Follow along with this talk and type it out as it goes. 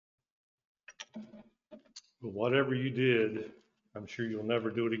But whatever you did, I'm sure you'll never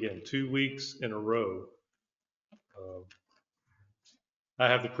do it again. 2 weeks in a row. Uh, I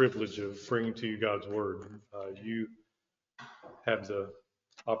have the privilege of bringing to you God's word. You have the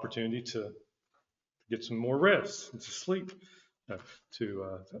opportunity to get some more rest and to sleep.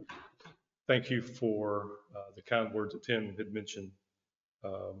 To thank you for the kind words that Tim had mentioned.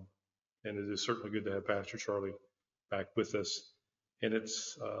 Um, and it is certainly good to have Pastor Charlie back with us. And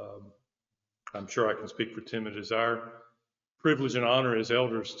I'm sure I can speak for Tim. It is our privilege and honor as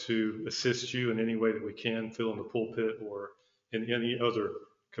elders to assist you in any way that we can, fill in the pulpit or in any other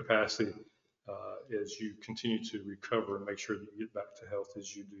capacity as you continue to recover and make sure that you get back to health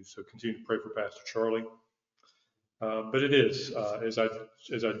as you do. So continue to pray for Pastor Charlie. But it is, as I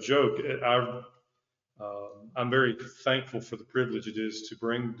joke, I'm very thankful for the privilege it is to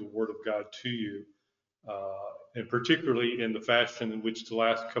bring the Word of God to you, and particularly in the fashion in which the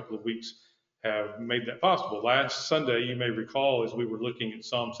last couple of weeks have made that possible. Last Sunday, you may recall, as we were looking at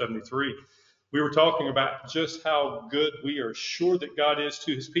Psalm 73, we were talking about just how good we are sure that God is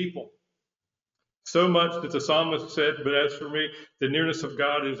to his people. So much that the psalmist said, but as for me, the nearness of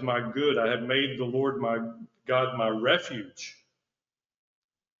God is my good. I have made the Lord my God my refuge.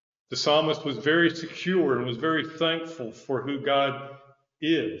 The psalmist was very secure and was very thankful for who God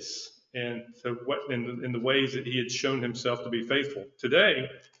is and in the ways that he had shown himself to be faithful. Today,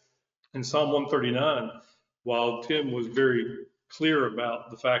 in Psalm 139, while Tim was very clear about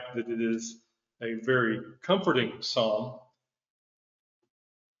the fact that it is a very comforting psalm,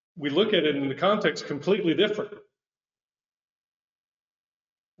 we look at it in the context completely different.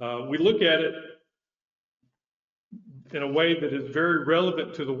 We look at it in a way that is very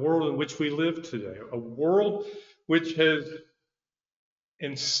relevant to the world in which we live today, a world which has,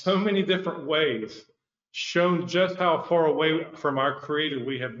 in so many different ways, shown just how far away from our Creator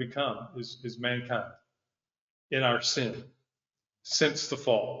we have become as mankind in our sin since the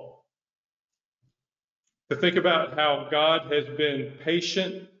fall. To think about how God has been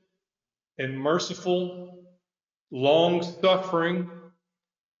patient and merciful, long-suffering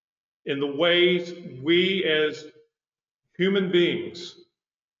in the ways we as human beings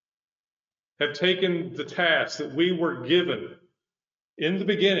have taken the task that we were given in the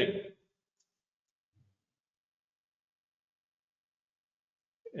beginning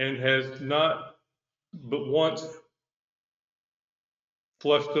and has not but once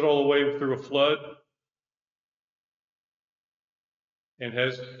flushed it all away through a flood, and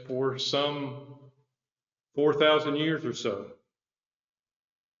has for some 4,000 years or so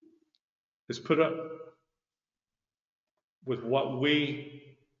has put up with what we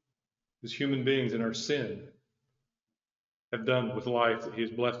as human beings in our sin have done with life that he has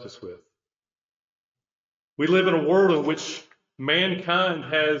blessed us with. We live in a world in which mankind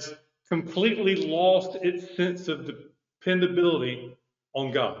has completely lost its sense of dependability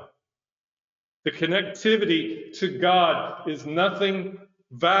on God. The connectivity to God is nothing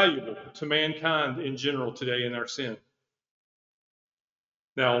valuable to mankind in general today in our sin.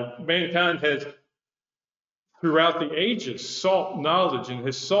 Now, mankind has, throughout the ages, sought knowledge and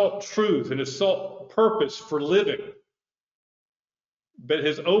has sought truth and has sought purpose for living, but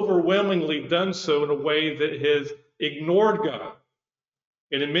has overwhelmingly done so in a way that has ignored God,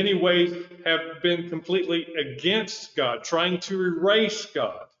 and in many ways have been completely against God, trying to erase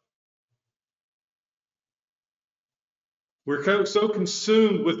God. We're so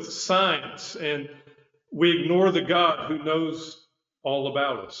consumed with science, and we ignore the God who knows all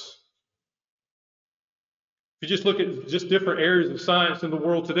about us. If you just look at just different areas of science in the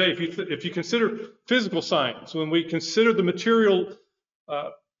world today, if you consider physical science, when we consider the material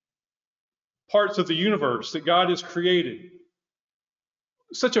parts of the universe that God has created,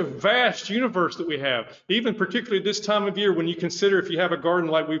 such a vast universe that we have, even particularly this time of year when you consider if you have a garden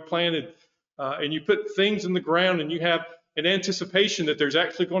like we planted and you put things in the ground and you have an anticipation that there's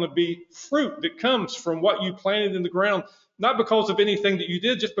actually going to be fruit that comes from what you planted in the ground, not because of anything that you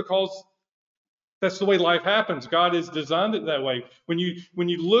did, just because that's the way life happens. God has designed it that way. When you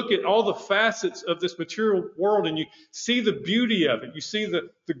look at all the facets of this material world and you see the beauty of it, you see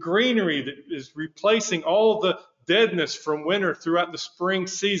the greenery that is replacing all the deadness from winter throughout the spring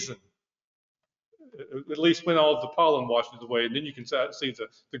season, at least when all of the pollen washes away, and then you can see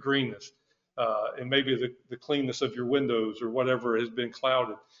the greenness and maybe the cleanness of your windows or whatever has been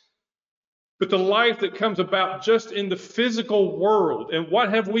clouded. But the life that comes about just in the physical world, and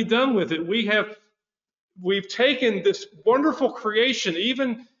what have we done with it? We've taken this wonderful creation,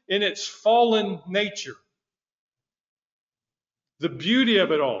 even in its fallen nature, the beauty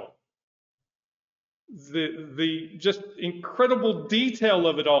of it all. the just incredible detail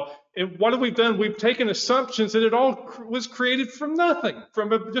of it all. And what have we done? We've taken assumptions that it all was created from nothing,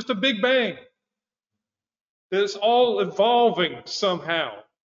 from just a big bang. That it's all evolving somehow.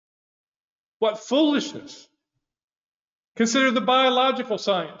 What foolishness. Consider the biological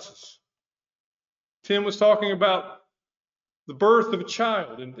sciences. Tim was talking about the birth of a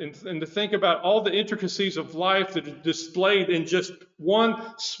child, and to think about all the intricacies of life that are displayed in just one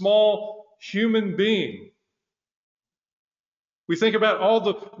small human being. We think about all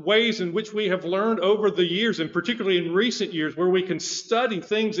the ways in which we have learned over the years, and particularly in recent years, where we can study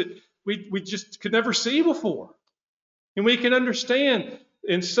things that we just could never see before. And we can understand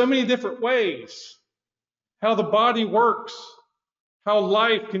in so many different ways how the body works, how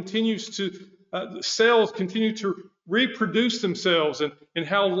life continues to, cells continue to reproduce themselves, and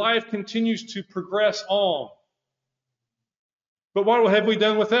how life continues to progress on. But what have we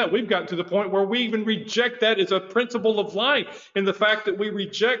done with that? We've gotten to the point where we even reject that as a principle of life, in the fact that we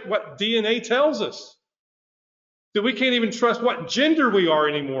reject what DNA tells us. That we can't even trust what gender we are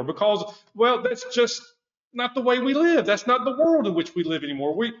anymore because, well, that's just not the way we live. That's not the world in which we live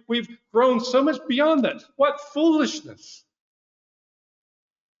anymore. We've grown so much beyond that. What foolishness.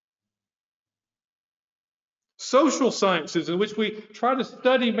 Social sciences, in which we try to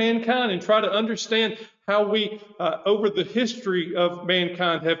study mankind and try to understand how we, over the history of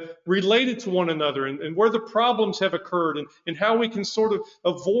mankind, have related to one another, and where the problems have occurred, and how we can sort of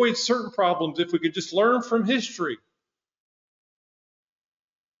avoid certain problems if we could just learn from history.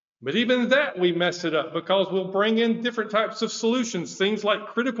 But even that we mess it up, because we'll bring in different types of solutions, things like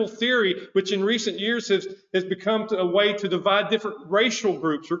critical theory, which in recent years has become a way to divide different racial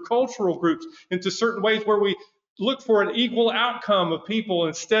groups or cultural groups into certain ways where we look for an equal outcome of people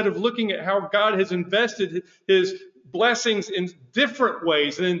instead of looking at how God has invested his blessings in different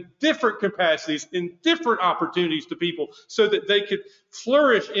ways and in different capacities, in different opportunities to people so that they could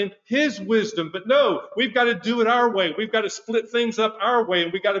flourish in his wisdom. But no, we've got to do it our way. We've got to split things up our way,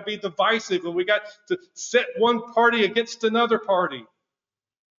 and we've got to be divisive, and we've got to set one party against another party.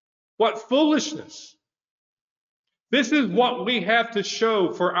 What foolishness. This is what we have to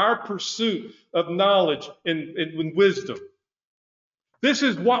show for our pursuit of knowledge and wisdom. This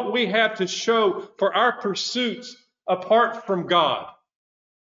is what we have to show for our pursuits apart from God.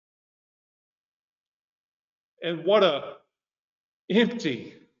 And what a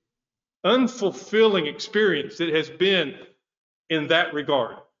empty, unfulfilling experience it has been in that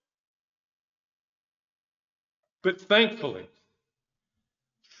regard. But thankfully,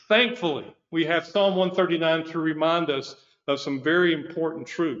 we have Psalm 139 to remind us of some very important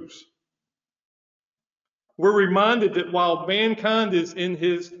truths. We're reminded that while mankind is in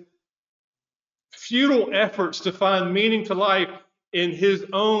his futile efforts to find meaning to life in his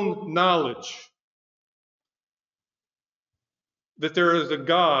own knowledge, that there is a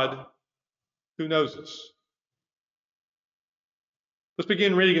God who knows us. Let's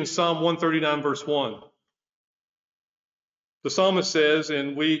begin reading in Psalm 139, verse 1. The psalmist says,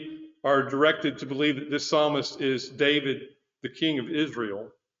 and we are directed to believe that this psalmist is David, the king of Israel,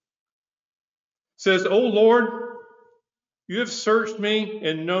 says, O Lord, you have searched me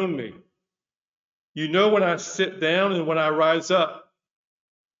and known me. You know when I sit down and when I rise up.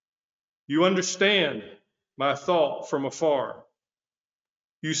 You understand my thought from afar.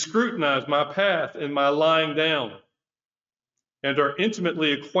 You scrutinize my path and my lying down, and are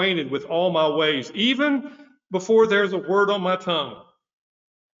intimately acquainted with all my ways, even before there's a word on my tongue.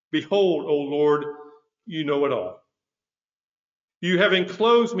 Behold, O Lord, you know it all. You have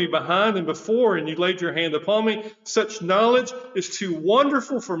enclosed me behind and before, and you laid your hand upon me. Such knowledge is too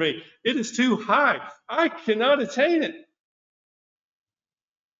wonderful for me. It is too high. I cannot attain it.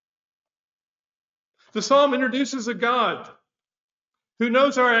 The psalm introduces a God who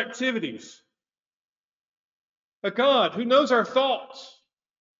knows our activities, a God who knows our thoughts,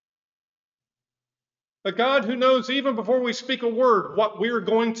 a God who knows even before we speak a word what we're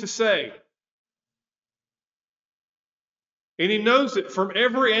going to say. And he knows it from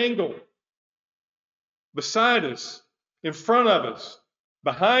every angle, beside us, in front of us,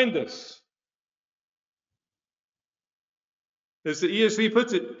 behind us. As the ESV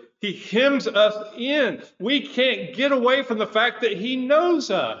puts it, he hems us in. We can't get away from the fact that he knows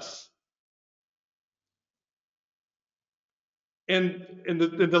us. And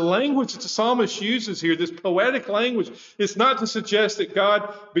the language that the psalmist uses here, this poetic language, is not to suggest that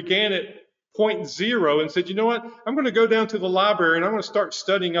God began at point zero and said, you know what, I'm going to go down to the library and I'm going to start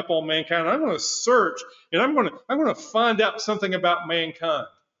studying up on mankind. I'm going to search and I'm going to find out something about mankind.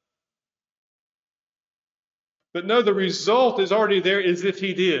 But no, the result is already there as if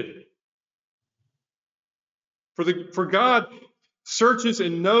he did. For God searches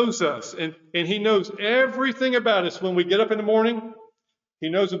and knows us, and He knows everything about us when we get up in the morning. He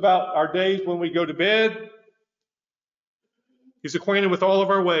knows about our days when we go to bed. He's acquainted with all of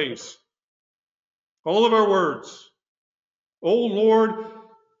our ways, all of our words. Oh Lord,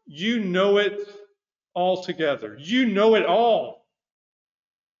 you know it all together. You know it all.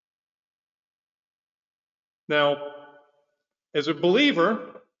 Now, as a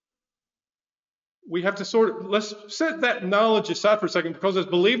believer, we have to let's set that knowledge aside for a second, because as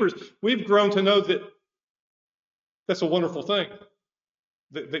believers, we've grown to know that that's a wonderful thing,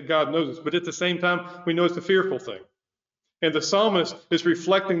 that God knows us. But at the same time, we know it's a fearful thing. And the psalmist is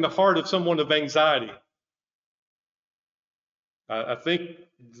reflecting the heart of someone of anxiety. I think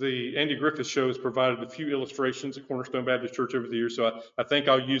the Andy Griffith Show has provided a few illustrations at Cornerstone Baptist Church over the years, so I think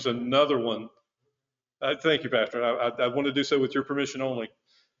I'll use another one. Thank you, Pastor. I want to do so with your permission only.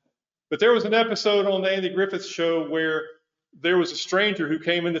 But there was an episode on the Andy Griffith Show where there was a stranger who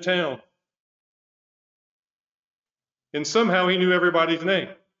came into town. And somehow he knew everybody's name,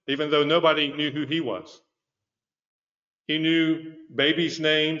 even though nobody knew who he was. He knew babies'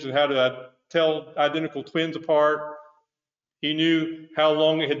 names and how to tell identical twins apart. He knew how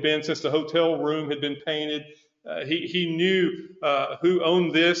long it had been since the hotel room had been painted. He knew who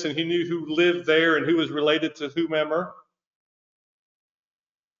owned this, and he knew who lived there and who was related to whomever.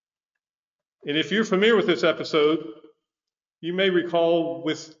 And if you're familiar with this episode, you may recall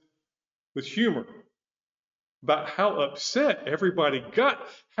with humor about how upset everybody got.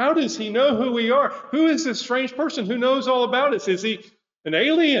 How does he know who we are? Who is this strange person who knows all about us? Is he an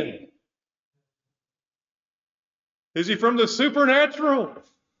alien? Is he from the supernatural?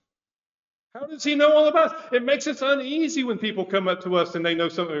 How does he know all about us? It makes us uneasy when people come up to us and they know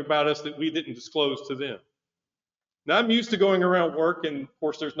something about us that we didn't disclose to them. Now, I'm used to going around work, and of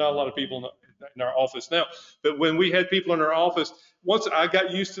course, there's not a lot of people in our office now. But when we had people in our office, once I got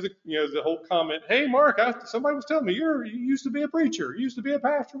used to the whole comment, "Hey, Mark, somebody was telling me you used to be a preacher, you used to be a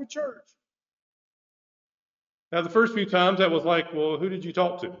pastor of a church." Now, the first few times that was like, "Well, who did you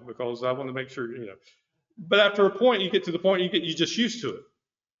talk to?" Because I want to make sure, But after a point, you get to the point you just used to it.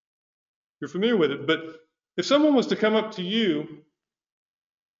 You're familiar with it. But if someone was to come up to you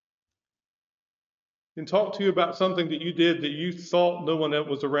and talk to you about something that you did that you thought no one else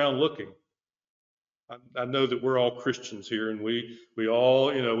was around looking. I know that we're all Christians here, and we all,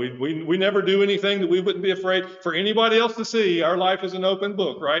 we never do anything that we wouldn't be afraid for anybody else to see. Our life is an open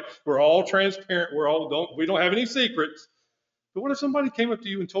book, right? We're all transparent. We don't have any secrets. But what if somebody came up to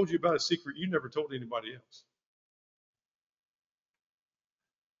you and told you about a secret you never told anybody else?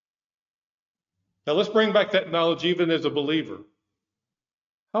 Now let's bring back that knowledge even as a believer.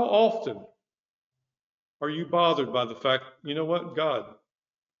 How often are you bothered by the fact, you know what, God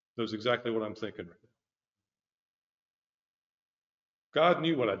knows exactly what I'm thinking right now? God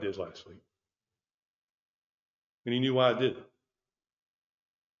knew what I did last week. And he knew why I did it.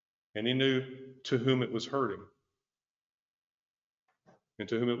 And he knew to whom it was hurting and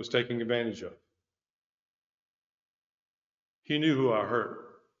to whom it was taking advantage of. He knew who I hurt.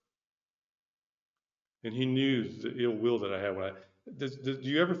 And he knew the ill will that I had. Do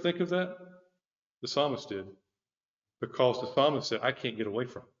you ever think of that? The psalmist did. Because the psalmist said, I can't get away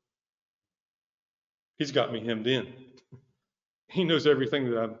from him. He's got me hemmed in. He knows everything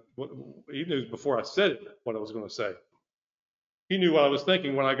he knew before I said it, what I was going to say. He knew what I was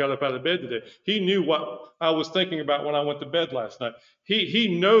thinking when I got up out of bed today. He knew what I was thinking about when I went to bed last night.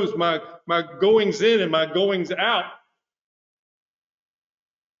 He knows my goings in and my goings out.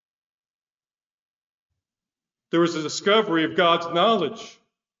 There was a discovery of God's knowledge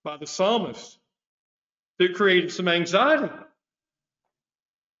by the psalmist that created some anxiety.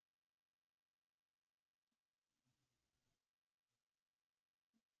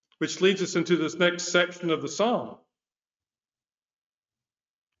 Which leads us into this next section of the psalm,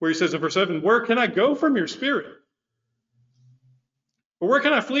 where he says in verse 7, where can I go from your spirit? Or where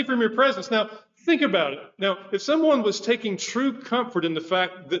can I flee from your presence? Now, think about it. Now, if someone was taking true comfort in the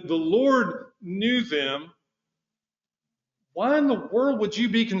fact that the Lord knew them, why in the world would you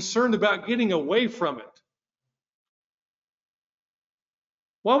be concerned about getting away from it?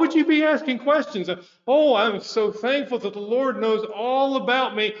 Why would you be asking questions? Oh, I'm so thankful that the Lord knows all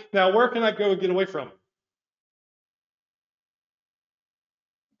about me. Now, where can I go and get away from it?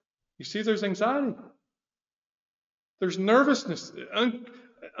 You see, there's anxiety. There's nervousness,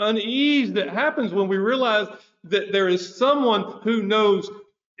 unease that happens when we realize that there is someone who knows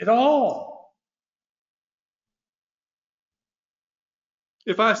it all.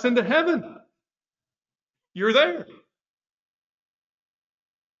 If I ascend to heaven, you're there.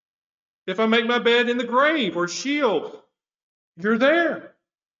 If I make my bed in the grave or Sheol, you're there.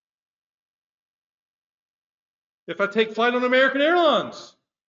 If I take flight on American Airlines,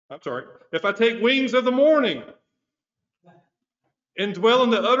 if I take wings of the morning and dwell in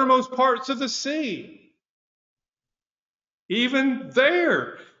the uttermost parts of the sea, even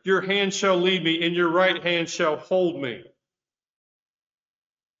there your hand shall lead me and your right hand shall hold me.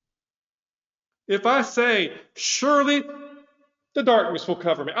 If I say, surely the darkness will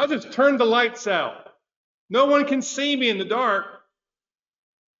cover me, I'll just turn the lights out. No one can see me in the dark.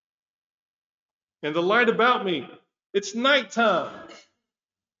 And the light about me, it's nighttime.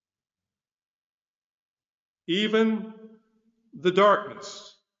 Even the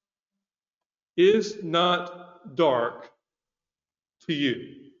darkness is not dark to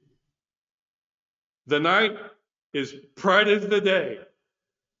you. The night is bright as the day,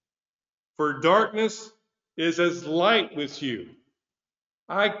 for darkness is as light with you.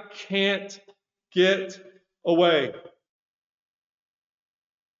 I can't get away.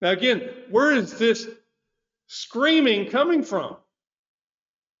 Now again, where is this screaming coming from?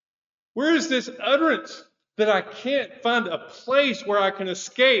 Where is this utterance that I can't find a place where I can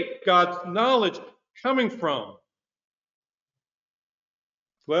escape God's knowledge coming from?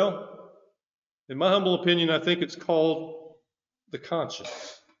 Well, in my humble opinion, I think it's called the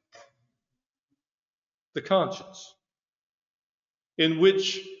conscience. The conscience, in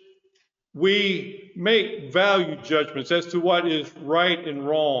which we make value judgments as to what is right and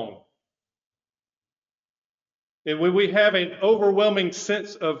wrong. And when we have an overwhelming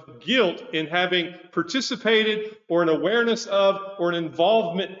sense of guilt in having participated or an awareness of or an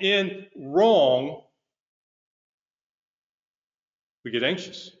involvement in wrong, we get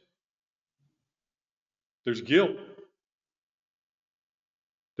anxious. There's guilt.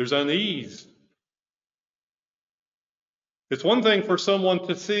 There's unease. It's one thing for someone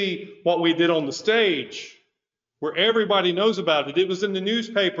to see what we did on the stage, where everybody knows about it. It was in the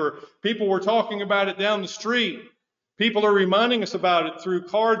newspaper. People were talking about it down the street. People are reminding us about it through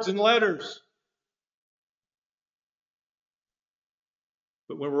cards and letters.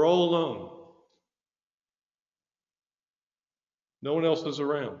 But when we're all alone, no one else is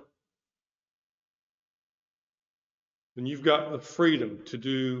around, then you've got the freedom to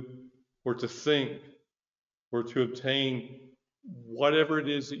do or to think or to obtain whatever it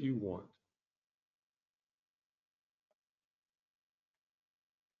is that you want.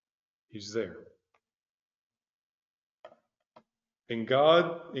 He's there. And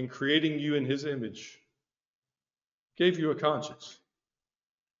God, in creating you in His image, gave you a conscience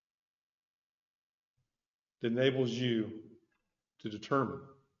that enables you to determine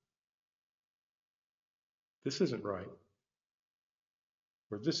this isn't right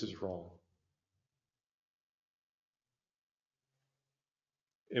or this is wrong.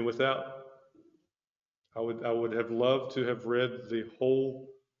 And without, I would have loved to have read the whole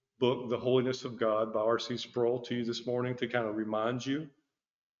book, The Holiness of God by R.C. Sproul, to you this morning to kind of remind you.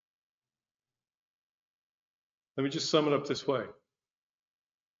 Let me just sum it up this way.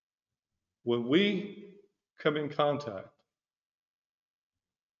 When we come in contact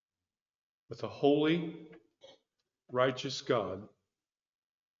with a holy, righteous God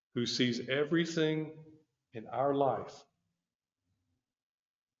who sees everything in our life,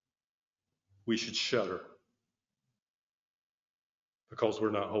 we should shudder because we're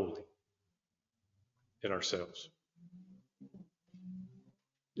not holy in ourselves.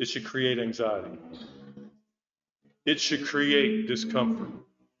 It should create anxiety. It should create discomfort.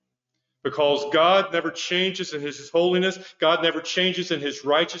 Because God never changes in His holiness. God never changes in His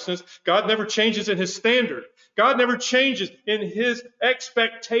righteousness. God never changes in His standard. God never changes in His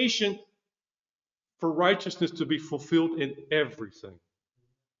expectation for righteousness to be fulfilled in everything.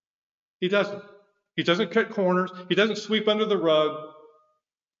 He doesn't. He doesn't cut corners. He doesn't sweep under the rug.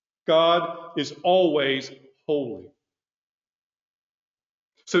 God is always holy.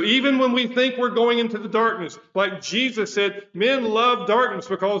 So even when we think we're going into the darkness, like Jesus said, men love darkness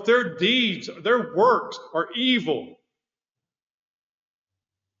because their deeds, their works are evil.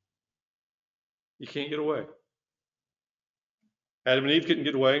 You can't get away. Adam and Eve couldn't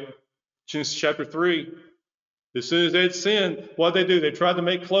get away. Genesis chapter 3. As soon as they'd sinned, what did they do? They tried to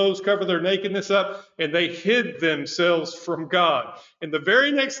make clothes, cover their nakedness up, and they hid themselves from God. And the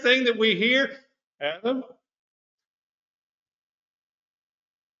very next thing that we hear, Adam,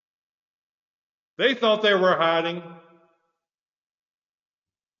 they thought they were hiding,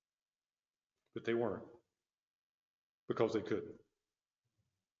 but they weren't, because they couldn't.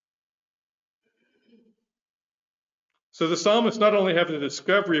 So the psalmist not only have the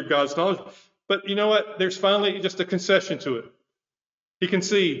discovery of God's knowledge, but you know what? There's finally just a concession to it. He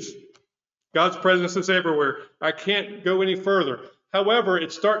concedes. God's presence is everywhere. I can't go any further. However,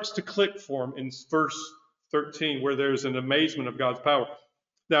 it starts to click for him in verse 13, where there's an amazement of God's power.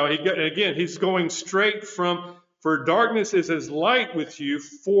 Now, he's going straight from, for darkness is as light with you,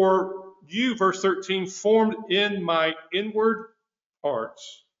 for you, verse 13, formed in my inward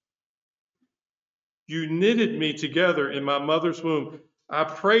parts. You knitted me together in my mother's womb. I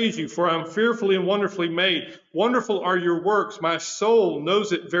praise you, for I'm fearfully and wonderfully made. Wonderful are your works. My soul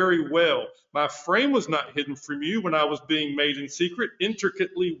knows it very well. My frame was not hidden from you when I was being made in secret,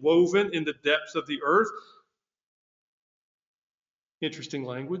 intricately woven in the depths of the earth. Interesting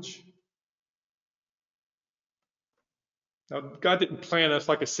language. Now, God didn't plant us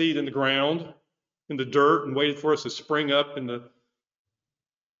like a seed in the ground, in the dirt, and waited for us to spring up in the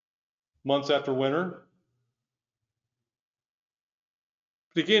months after winter.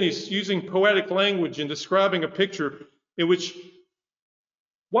 But again, he's using poetic language and describing a picture in which,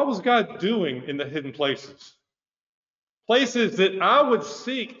 what was God doing in the hidden places? Places that I would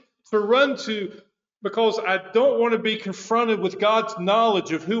seek to run to because I don't want to be confronted with God's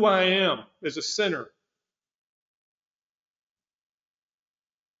knowledge of who I am as a sinner.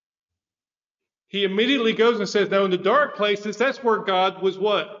 He immediately goes and says, now in the dark places, that's where God was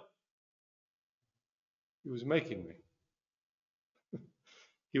what? He was making me.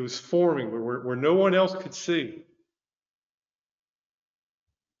 He was forming me where no one else could see.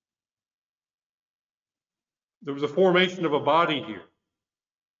 There was a formation of a body here.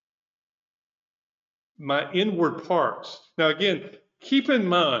 My inward parts. Now again, keep in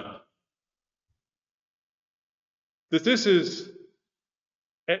mind that this is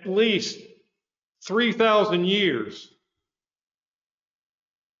at least 3,000 years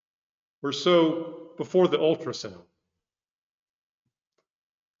or so before the ultrasound.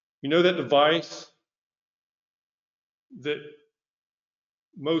 You know that device that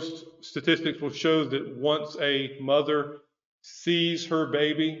most statistics will show that once a mother sees her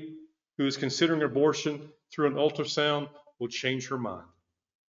baby who is considering abortion through an ultrasound will change her mind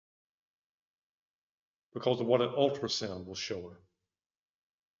because of what an ultrasound will show her.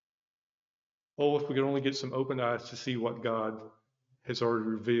 Oh, if we could only get some open eyes to see what God has already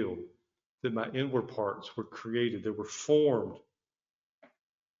revealed, that my inward parts were created, they were formed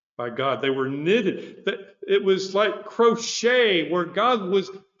by God. They were knitted. It was like crochet, where God was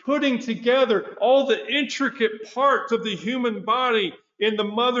putting together all the intricate parts of the human body in the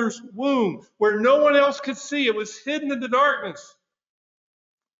mother's womb, where no one else could see. It was hidden in the darkness.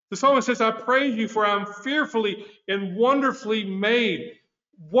 The psalmist says, I praise you, for I'm fearfully and wonderfully made.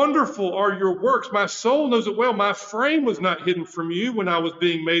 Wonderful are your works. My soul knows it well. My frame was not hidden from you when I was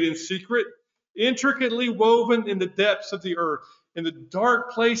being made in secret, intricately woven in the depths of the earth. In the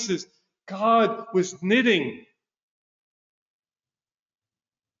dark places, God was knitting.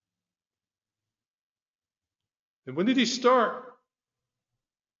 And when did he start?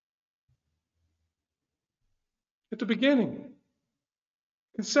 At the beginning.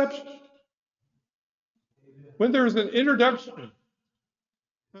 Conception. When there is an introduction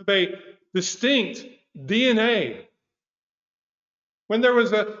of a distinct DNA. When there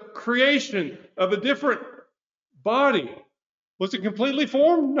was a creation of a different body. Was it completely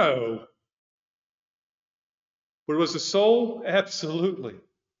formed? No. But was the soul? Absolutely.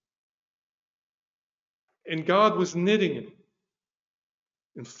 And God was knitting it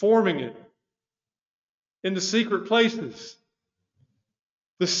and forming it in the secret places.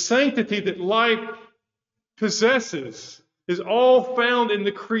 The sanctity that life possesses is all found in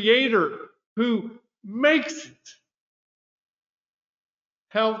the Creator who makes it.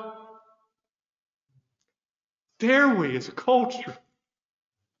 How dare we as a culture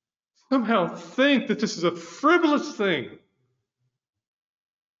somehow think that this is a frivolous thing?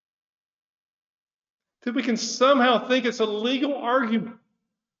 That we can somehow think it's a legal argument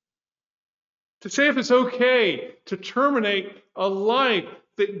to say if it's okay to terminate a life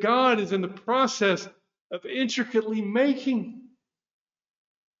that God is in the process of intricately making.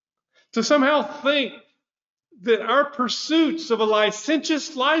 To somehow think that our pursuits of a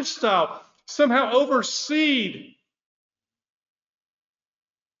licentious lifestyle somehow oversee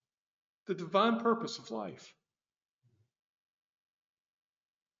the divine purpose of life.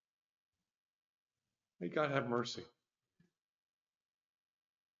 May God have mercy.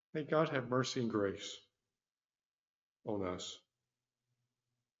 May God have mercy and grace on us.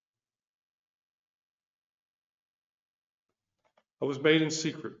 I was made in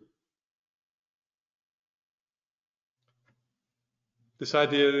secret. This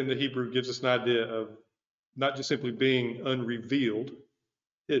idea in the Hebrew gives us an idea of not just simply being unrevealed,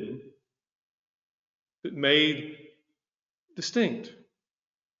 hidden, but made distinct.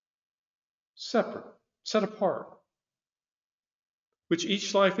 separate, set apart, which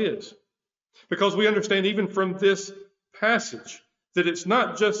each life is. Because we understand even from this passage that it's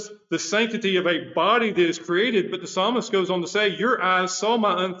not just the sanctity of a body that is created, but the psalmist goes on to say, your eyes saw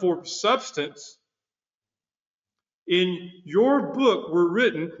my unformed substance. In your book were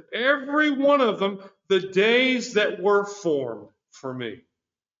written, every one of them, the days that were formed for me,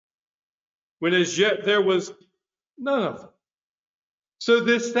 when as yet there was none of them. So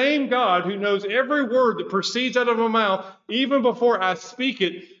this same God who knows every word that proceeds out of my mouth, even before I speak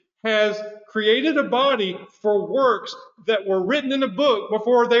it, has created a body for works that were written in a book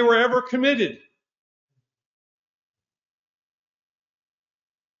before they were ever committed.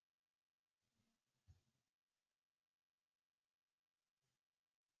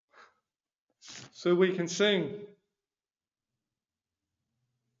 So we can sing,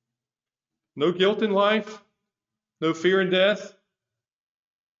 no guilt in life, no fear in death.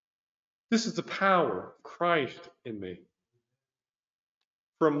 This is the power of Christ in me.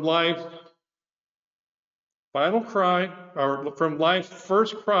 From life's final cry, or from life's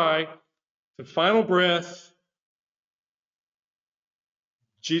first cry to final breath,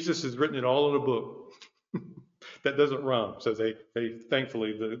 Jesus has written it all in a book. That doesn't rhyme. So they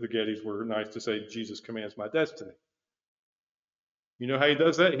thankfully, the Gettys were nice to say, Jesus commands my destiny. You know how he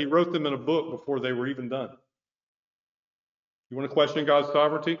does that? He wrote them in a book before they were even done. You want to question God's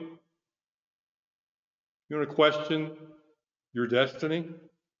sovereignty? You want to question your destiny?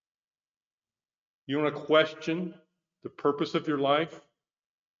 You want to question the purpose of your life?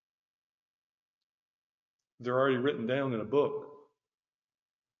 They're already written down in a book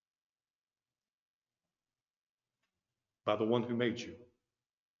by the one who made you.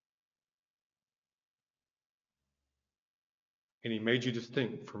 And he made you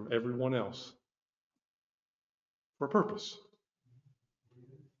distinct from everyone else for a purpose.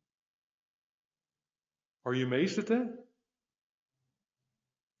 Are you amazed at that?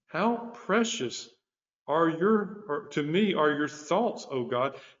 How precious to me are your thoughts, O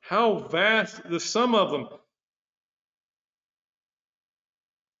God? How vast the sum of them.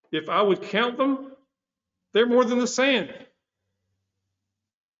 If I would count them, they're more than the sand.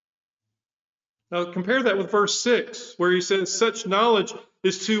 Now compare that with verse 6, where he says, such knowledge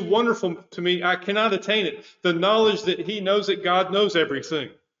is too wonderful to me, I cannot attain it. The knowledge that he knows that God knows everything.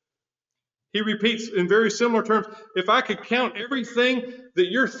 He repeats in very similar terms, if I could count everything that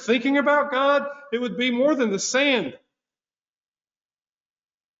you're thinking about, God, it would be more than the sand.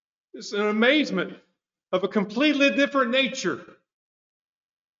 It's an amazement of a completely different nature.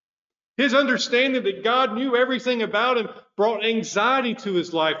 His understanding that God knew everything about him brought anxiety to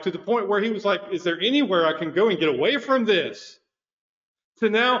his life to the point where he was like, is there anywhere I can go and get away from this? To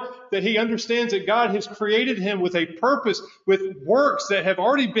now that he understands that God has created him with a purpose, with works that have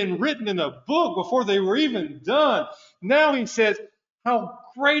already been written in a book before they were even done. Now he says, how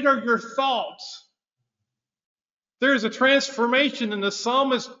great are your thoughts? There is a transformation in the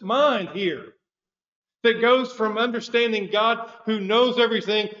psalmist's mind here that goes from understanding God who knows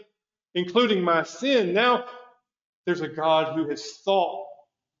everything, including my sin. Now there's a God who has thought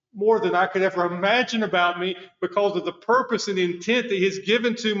more than I could ever imagine about me because of the purpose and intent that he has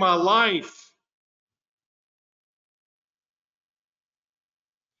given to my life.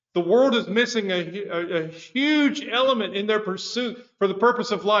 The world is missing a huge element in their pursuit for the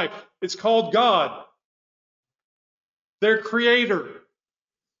purpose of life. It's called God, their creator,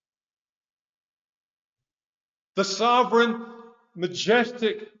 the sovereign,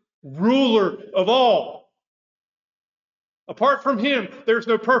 majestic ruler of all. Apart from him, there's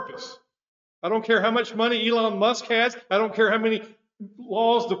no purpose. I don't care how much money Elon Musk has. I don't care how many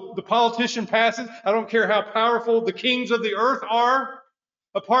laws the politician passes. I don't care how powerful the kings of the earth are.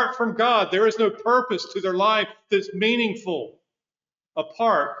 Apart from God, there is no purpose to their life that's meaningful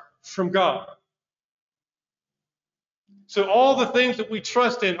apart from God. So all the things that we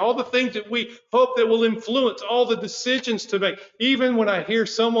trust in, all the things that we hope that will influence all the decisions to make, even when I hear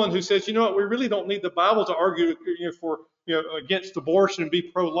someone who says, you know what, we really don't need the Bible to argue against abortion and be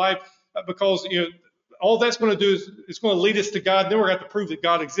pro-life, because all that's going to do is it's going to lead us to God, and then we're going to have to prove that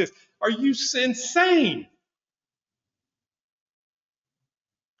God exists. Are you insane?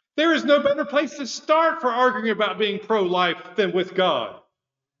 There is no better place to start for arguing about being pro-life than with God.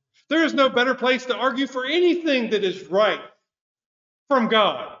 There is no better place to argue for anything that is right from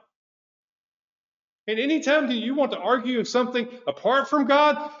God. And anytime that you want to argue something apart from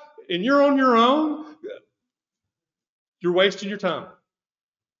God and you're on your own, you're wasting your time.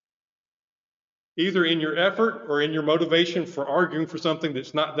 Either in your effort or in your motivation for arguing for something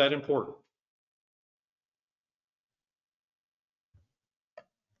that's not that important.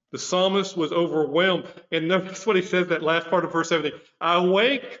 The psalmist was overwhelmed. And notice what he says, that last part of verse 17. I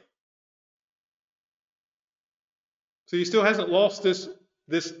awake. So he still hasn't lost this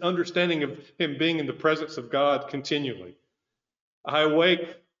understanding of him being in the presence of God continually. I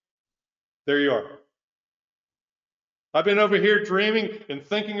awake. There you are. I've been over here dreaming and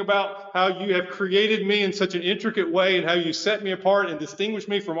thinking about how you have created me in such an intricate way and how you set me apart and distinguished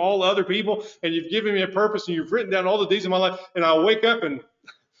me from all other people, and you've given me a purpose and you've written down all the deeds of my life, and I'll wake up and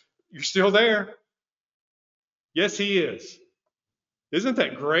you're still there. Yes, he is. Isn't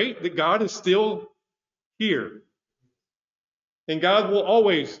that great that God is still here? And God will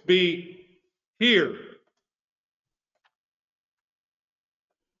always be here.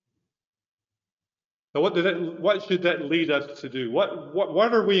 So what should that lead us to do?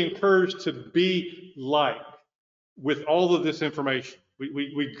 What are we encouraged to be like with all of this information?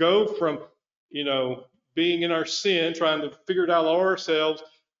 We go from, being in our sin, trying to figure it out all ourselves,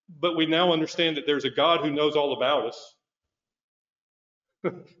 but we now understand that there's a God who knows all about us.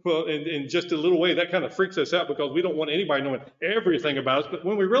 Well, in just a little way, that kind of freaks us out because we don't want anybody knowing everything about us. But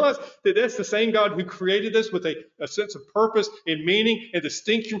when we realize that that's the same God who created us with a sense of purpose and meaning and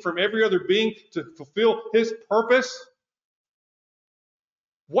distinction from every other being to fulfill his purpose,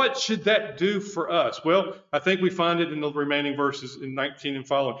 what should that do for us? Well, I think we find it in the remaining verses in 19 and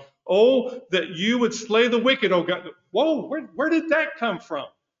following. Oh, that you would slay the wicked, oh God. Whoa, where did that come from?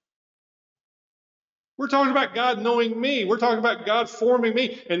 We're talking about God knowing me. We're talking about God forming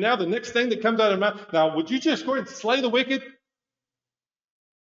me. And now the next thing that comes out of my mouth, now would you just go ahead and slay the wicked?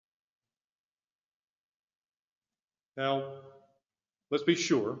 Now, let's be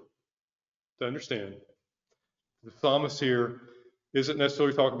sure to understand the psalmist here isn't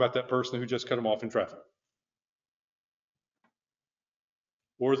necessarily talking about that person who just cut him off in traffic,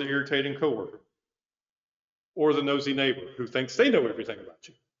 or the irritating coworker, or the nosy neighbor who thinks they know everything about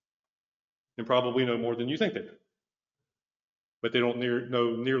you and probably know more than you think they do, but they don't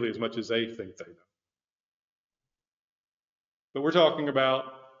know nearly as much as they think they know. But we're talking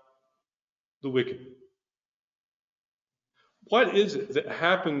about the wicked. What is it that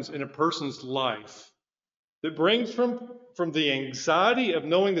happens in a person's life that brings from the anxiety of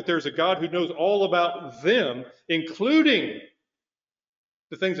knowing that there's a God who knows all about them, including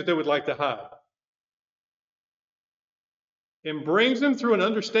the things that they would like to hide, and brings them through an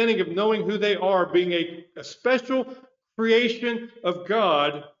understanding of knowing who they are, being a special creation of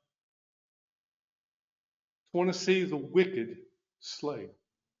God, to want to see the wicked slain?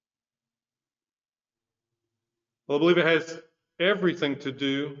 Well, I believe it has everything to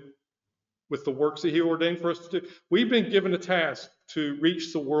do with the works that he ordained for us to do. We've been given a task to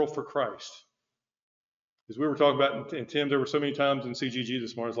reach the world for Christ. As we were talking about, and Tim, there were so many times in CGG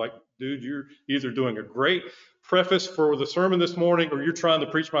this morning, it's like, dude, you're either doing a great preface for the sermon this morning or you're trying to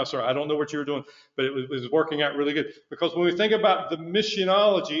preach my sermon. I don't know what you were doing, but it was working out really good. Because when we think about the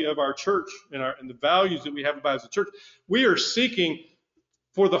missionology of our church and the values that we have about as a church, we are seeking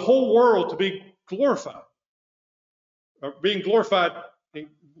for the whole world to be glorified, or being glorified,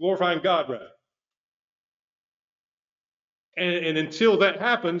 glorifying God, rather. And until that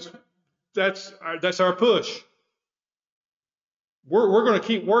happens, that's our push. We're going to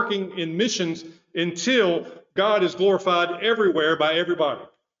keep working in missions until God is glorified everywhere by everybody.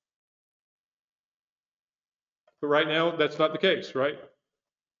 But right now, that's not the case, right?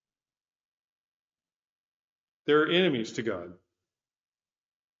 There are enemies to God.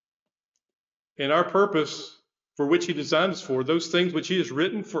 And our purpose for which he designed us for, those things which he has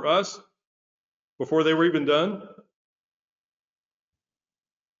written for us before they were even done,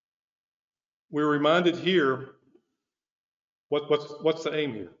 we're reminded here, what's the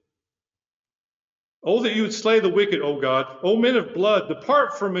aim here? Oh, that you would slay the wicked, O God. O men of blood,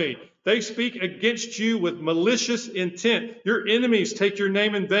 depart from me. They speak against you with malicious intent. Your enemies take your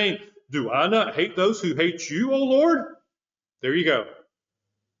name in vain. Do I not hate those who hate you, O Lord? There you go.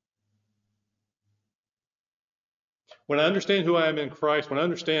 When I understand who I am in Christ, when I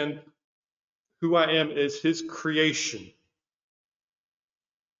understand who I am as his creation,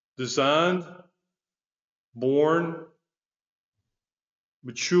 designed, born,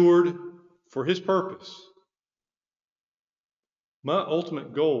 matured for his purpose, my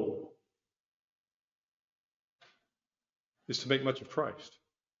ultimate goal is to make much of Christ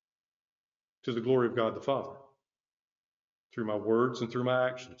to the glory of God the Father through my words and through my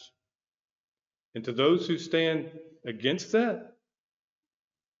actions. And to those who stand against that,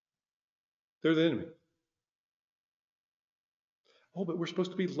 they're the enemy. Oh, but we're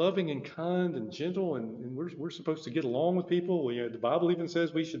supposed to be loving and kind and gentle, and we're supposed to get along with people. Well, the Bible even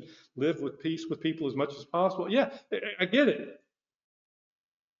says we should live with peace with people as much as possible. Yeah, I get it.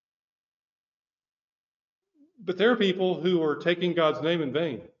 But there are people who are taking God's name in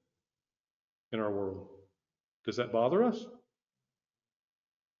vain in our world. Does that bother us?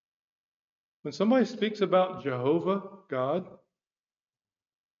 When somebody speaks about Jehovah, God,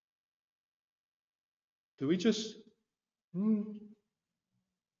 do we just,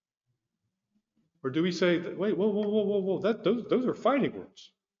 or do we say, wait, whoa, those are fighting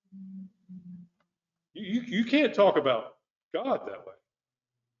words. You can't talk about God that way.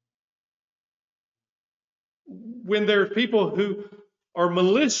 When there are people who are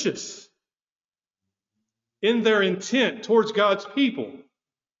malicious in their intent towards God's people,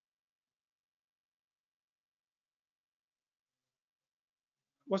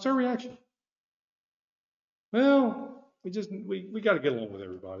 what's our reaction? Well, we got to get along with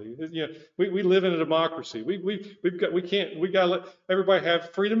everybody. You know, we live in a democracy. We got to let everybody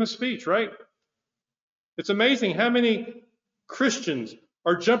have freedom of speech, right? It's amazing how many Christians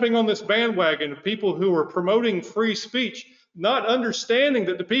are jumping on this bandwagon of people who are promoting free speech, not understanding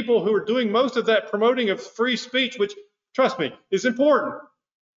that the people who are doing most of that promoting of free speech, which, trust me, is important,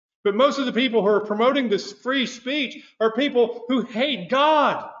 but most of the people who are promoting this free speech are people who hate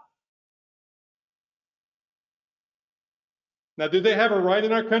God. Now, do they have a right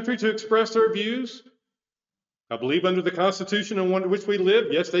in our country to express their views? I believe under the Constitution in which we live,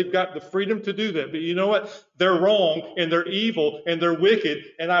 yes, they've got the freedom to do that. But you know what? They're wrong, and they're evil, and they're wicked,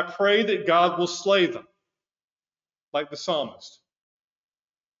 and I pray that God will slay them, like the psalmist.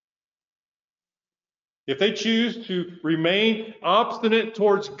 If they choose to remain obstinate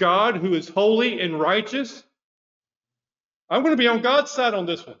towards God, who is holy and righteous, I'm going to be on God's side on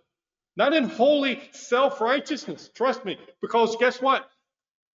this one. Not in holy self-righteousness, trust me, because guess what?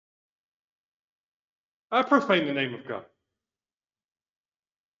 I profane the name of God.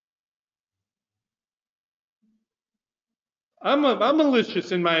 I'm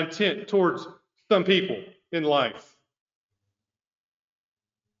malicious in my intent towards some people in life.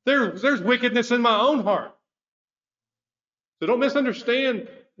 There's wickedness in my own heart. So don't misunderstand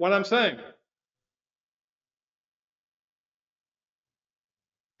what I'm saying.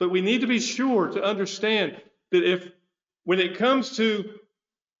 But we need to be sure to understand that when it comes to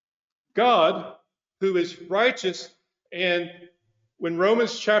God, who is righteous, and when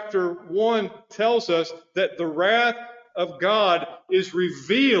Romans chapter 1 tells us that the wrath of God is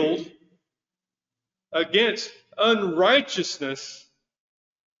revealed against unrighteousness,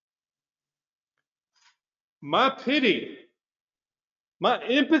 my pity, my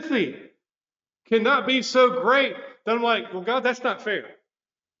empathy cannot be so great that I'm like, well, God, that's not fair.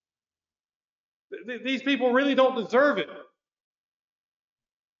 These people really don't deserve it.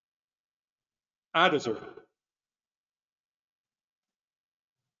 I deserve it.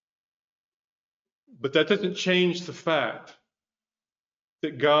 But that doesn't change the fact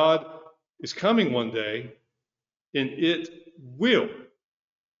that God is coming one day and it will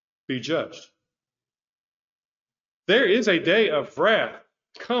be judged. There is a day of wrath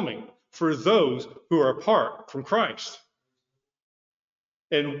coming for those who are apart from Christ.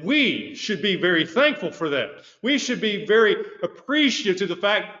 And we should be very thankful for that. We should be very appreciative to the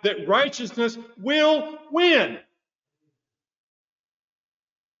fact that righteousness will win.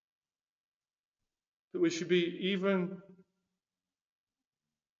 That we should be even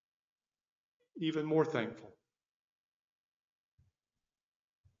more thankful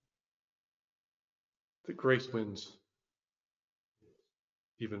that grace wins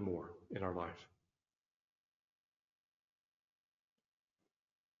even more in our life.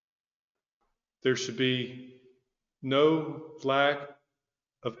 There should be no lack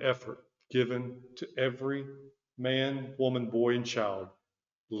of effort given to every man, woman, boy, and child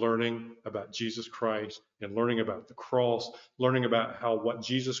learning about Jesus Christ and learning about the cross, learning about how what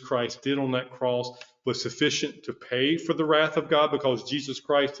Jesus Christ did on that cross was sufficient to pay for the wrath of God because Jesus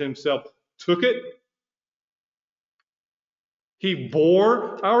Christ himself took it. He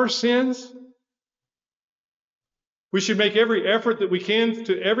bore our sins. We should make every effort that we can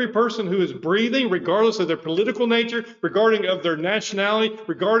to every person who is breathing, regardless of their political nature, regarding of their nationality,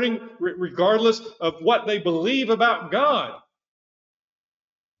 regardless of what they believe about God.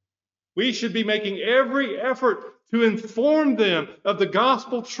 We should be making every effort to inform them of the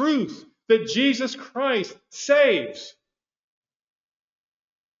gospel truth that Jesus Christ saves.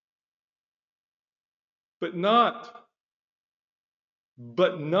 But not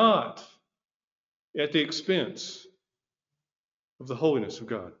at the expense of the holiness of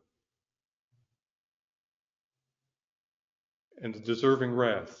God and the deserving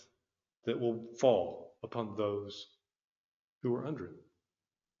wrath that will fall upon those who are under it.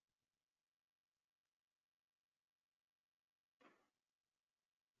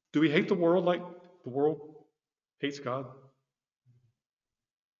 Do we hate the world like the world hates God?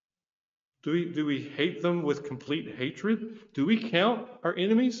 Do we hate them with complete hatred? Do we count our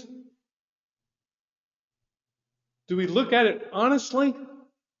enemies? Do we look at it honestly?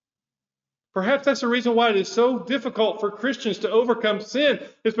 Perhaps that's the reason why it is so difficult for Christians to overcome sin,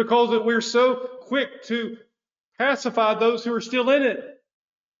 is because that we're so quick to pacify those who are still in it.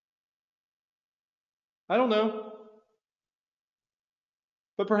 I don't know.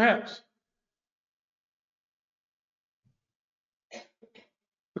 But perhaps.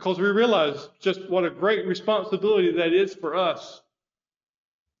 Because we realize just what a great responsibility that is for us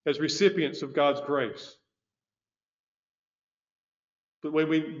as recipients of God's grace. But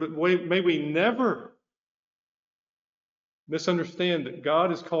may we never misunderstand that God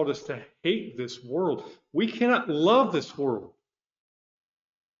has called us to hate this world. We cannot love this world.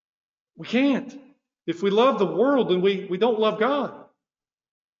 We can't. If we love the world, then we don't love God.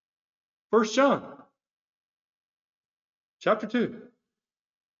 1 John chapter 2,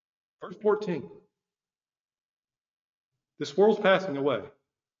 verse 14. This world's passing away.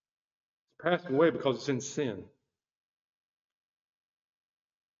 It's passing away because it's in sin.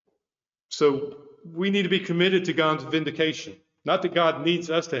 So we need to be committed to God's vindication. Not that God needs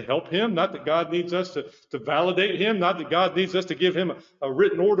us to help him, not that God needs us to validate him, not that God needs us to give him a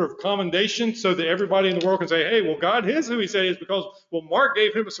written order of commendation so that everybody in the world can say, hey, well, God is who he said he is because, well, Mark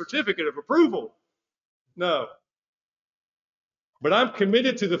gave him a certificate of approval. No. But I'm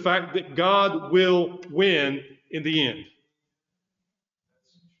committed to the fact that God will win in the end.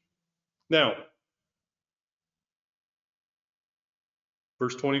 Now,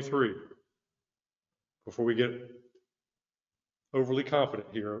 verse 23, before we get overly confident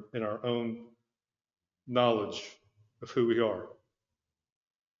here in our own knowledge of who we are.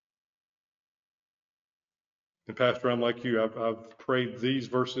 And Pastor, I'm like you. I've prayed these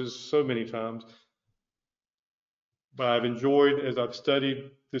verses so many times. But I've enjoyed, as I've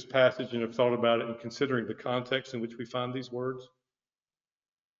studied this passage and have thought about it and considering the context in which we find these words.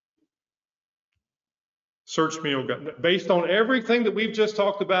 Search me, O God. Based on everything that we've just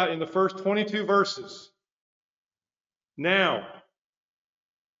talked about in the first 22 verses. Now,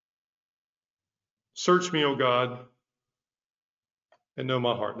 search me, O God, and know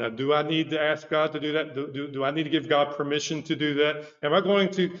my heart. Now, do I need to ask God to do that? Do I need to give God permission to do that? Am I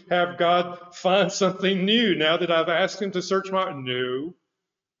going to have God find something new now that I've asked him to search my heart? No.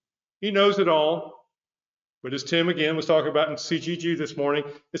 He knows it all. But as Tim again was talking about in CGG this morning,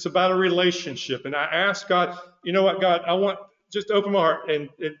 it's about a relationship. And I ask God, you know what, God, I want just to open my heart and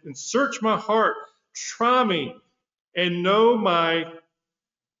search my heart. Try me and know my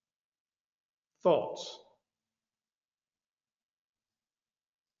thoughts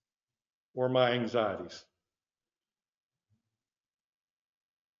or my anxieties.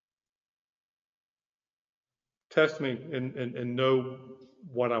 Test me and know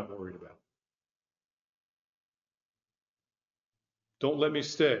what I'm worried about. Don't let me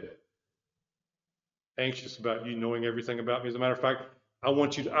stay anxious about you knowing everything about me. As a matter of fact, I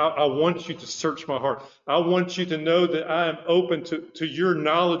want you to search my heart. I want you to know that I am open to your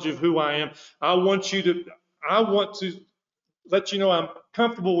knowledge of who I am. I want to let you know I'm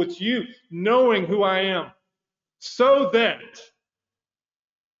comfortable with you knowing who I am so that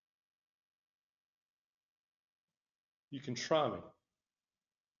you can try me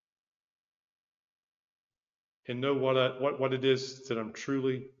and know what it is that I'm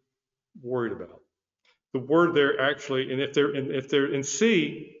truly worried about. The word there actually, and if they're in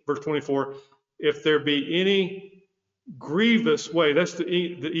C, verse 24, if there be any grievous way, that's the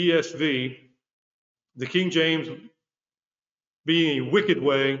ESV, the King James being a wicked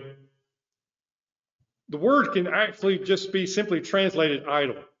way, the word can actually just be simply translated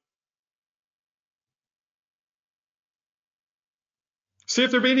idle. See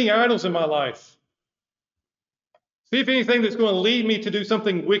if there be any idols in my life. See if anything that's going to lead me to do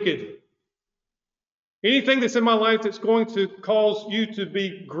something wicked. Anything that's in my life that's going to cause you to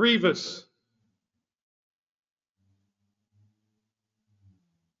be grievous.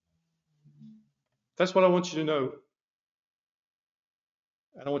 That's what I want you to know.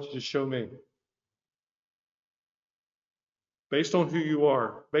 And I want you to show me. Based on who you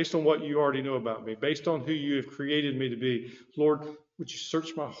are, based on what you already know about me, based on who you have created me to be, Lord, would you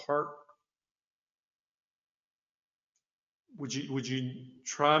search my heart? Would you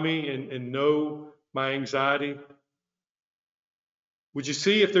try me and know my anxiety? Would you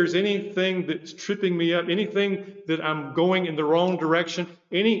see if there's anything that's tripping me up, anything that I'm going in the wrong direction,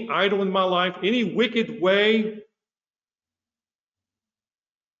 any idol in my life, any wicked way?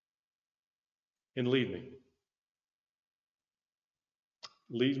 And lead me.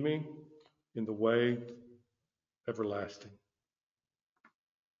 Lead me in the way everlasting.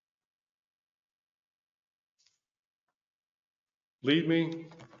 Lead me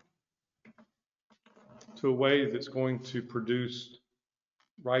to a way that's going to produce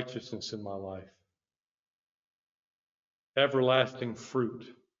righteousness in my life, everlasting fruit,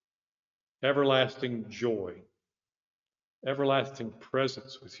 everlasting joy, everlasting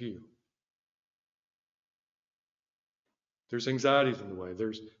presence with you. There's anxieties in the way.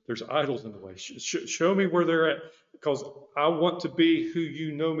 There's idols in the way. Show me where they're at, because I want to be who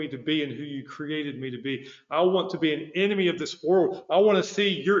you know me to be and who you created me to be. I want to be an enemy of this world. I want to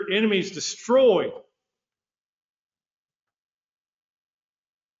see your enemies destroyed.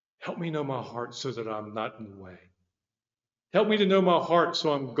 Help me know my heart so that I'm not in the way. Help me to know my heart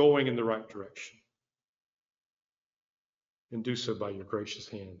so I'm going in the right direction. And do so by your gracious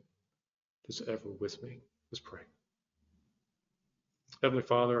hand that's ever with me. Let's pray. Heavenly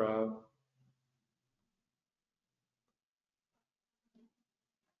Father, I'm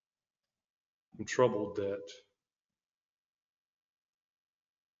troubled that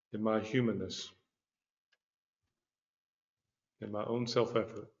in my humanness, in my own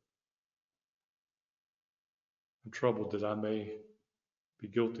self-effort, I'm troubled that I may be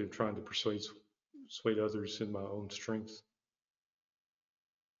guilty of trying to persuade others in my own strength,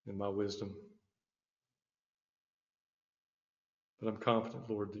 in my wisdom. But I'm confident,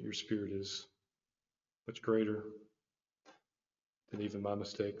 Lord, that your Spirit is much greater than even my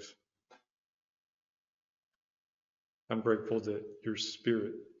mistakes. I'm grateful that your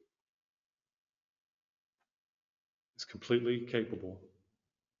Spirit is completely capable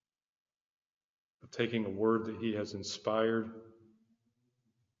of taking a word that he has inspired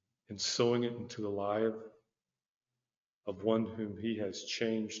and sowing it into the life of one whom he has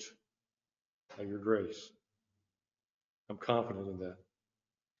changed by your grace. I'm confident in that.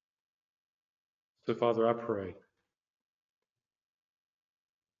 So, Father, I pray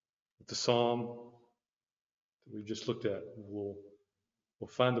that the psalm that we just looked at will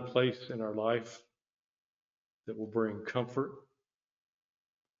find a place in our life that will bring comfort,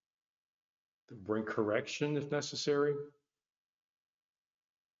 that will bring correction if necessary,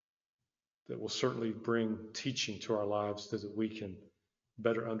 that will certainly bring teaching to our lives so that we can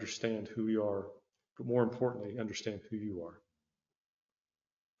better understand who we are, but more importantly, understand who you are.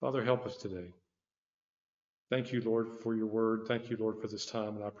 Father, help us today. Thank you, Lord, for your word. Thank you, Lord, for this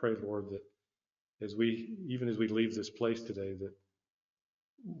time. And I pray, Lord, that even as we leave this place today, that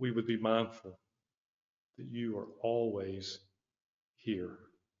we would be mindful that you are always here.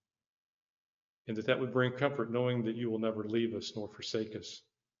 And that would bring comfort, knowing that you will never leave us nor forsake us,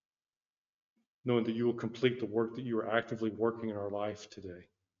 knowing that you will complete the work that you are actively working in our life today.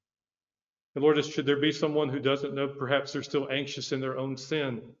 And Lord, should there be someone who doesn't know, perhaps they're still anxious in their own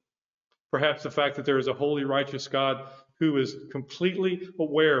sin, perhaps the fact that there is a holy, righteous God who is completely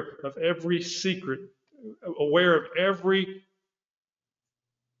aware of every secret, aware of every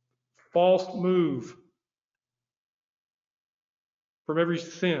false move, from every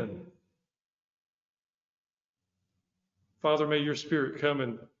sin. Father, may your Spirit come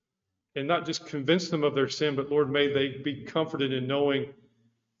and not just convince them of their sin, but Lord, may they be comforted in knowing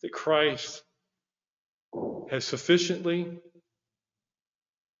that Christ has sufficiently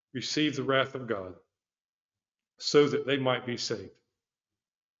received the wrath of God so that they might be saved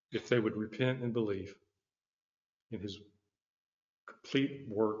if they would repent and believe in his complete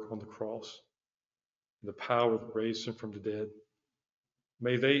work on the cross and the power that raised him from the dead.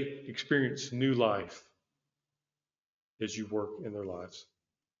 May they experience new life as you work in their lives.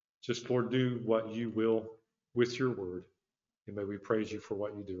 Just, Lord, do what you will with your word. And may we praise you for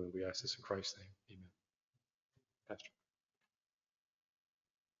what you do. And we ask this in Christ's name. Amen. Pastor.